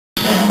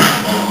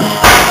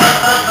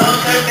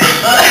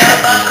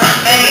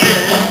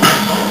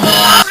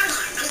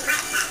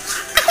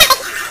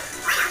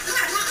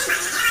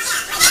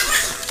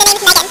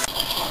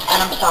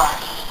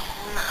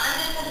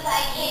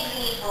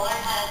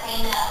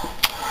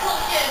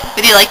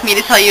Would you like me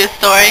to tell you a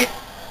story?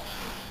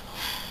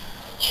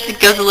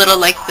 It goes a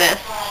little like this.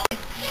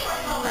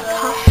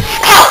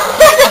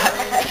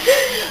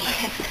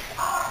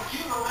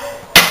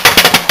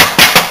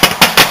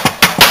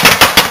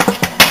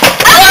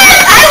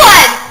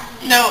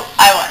 No,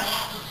 I won.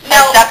 No,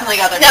 I definitely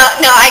got there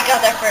first. No, I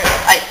got there first.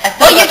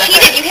 Well, you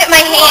cheated. You hit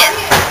my hand.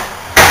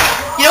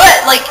 You know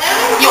what? Like,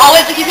 you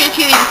always think you're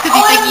cheating just because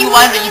you think you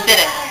won, but you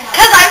didn't.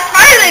 Because I'm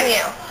smarter than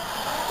you.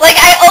 Like,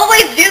 I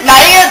always do. Now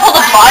you're gonna pull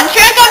the blonde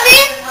trick on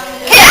me?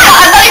 Yeah,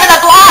 I'm not even a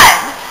blonde.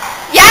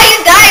 Yeah, you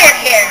dye your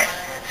hair.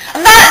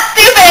 I'm not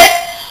stupid.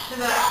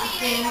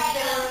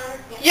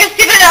 You're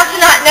stupid enough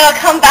to not know.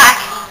 Come back.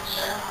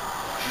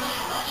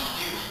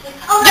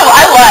 No,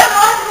 I won.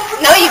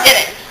 No, you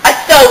didn't. I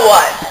so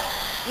won.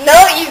 No,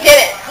 you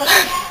didn't.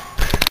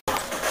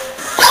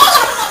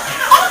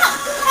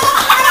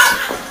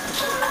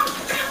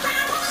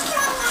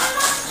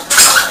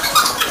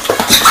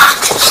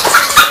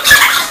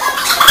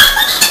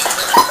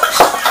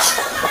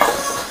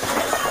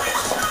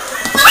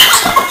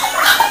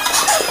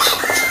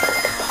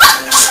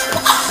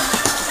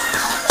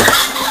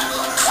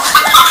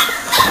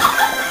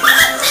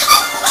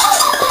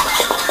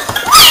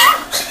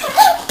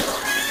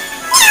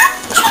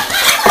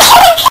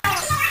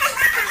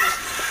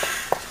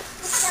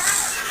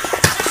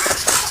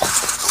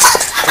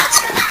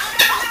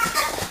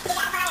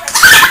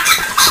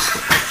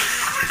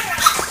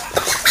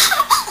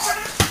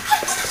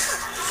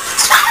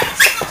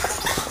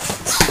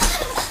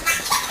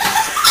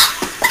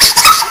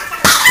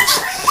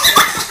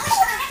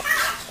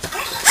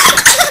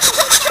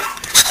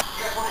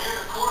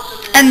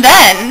 And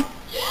then,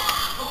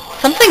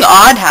 something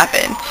odd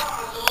happened.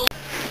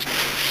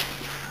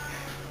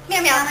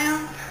 Meow meow meow.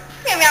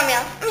 Meow meow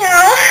meow.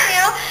 Meow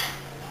meow.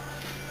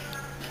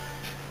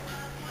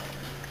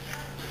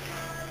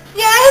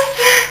 Yes.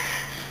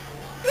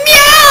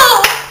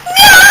 Meow.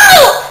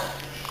 Meow.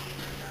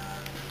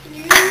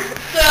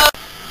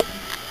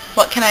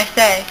 What can I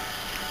say?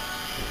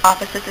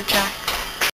 Opposites attract.